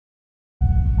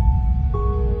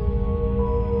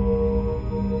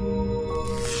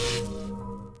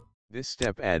This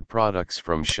step add products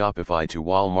from Shopify to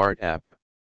Walmart app.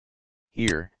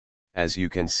 Here, as you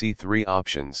can see, 3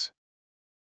 options.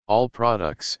 All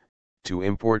products, to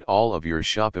import all of your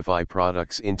Shopify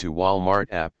products into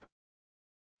Walmart app.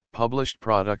 Published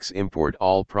products, import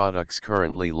all products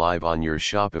currently live on your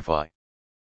Shopify.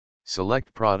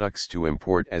 Select products to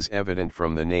import as evident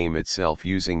from the name itself.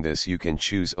 Using this you can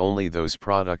choose only those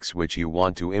products which you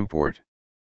want to import.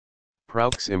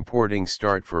 Proux importing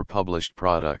start for published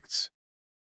products.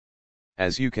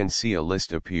 As you can see, a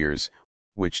list appears,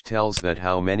 which tells that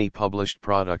how many published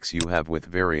products you have with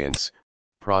variants,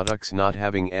 products not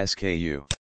having SKU.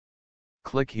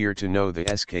 Click here to know the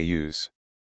SKUs.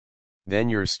 Then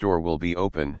your store will be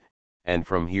open, and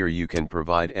from here you can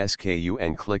provide SKU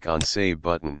and click on Save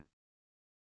button.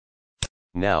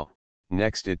 Now,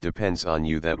 next it depends on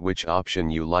you that which option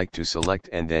you like to select,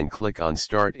 and then click on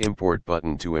Start Import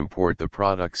button to import the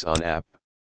products on app.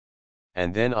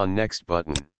 And then on Next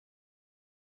button.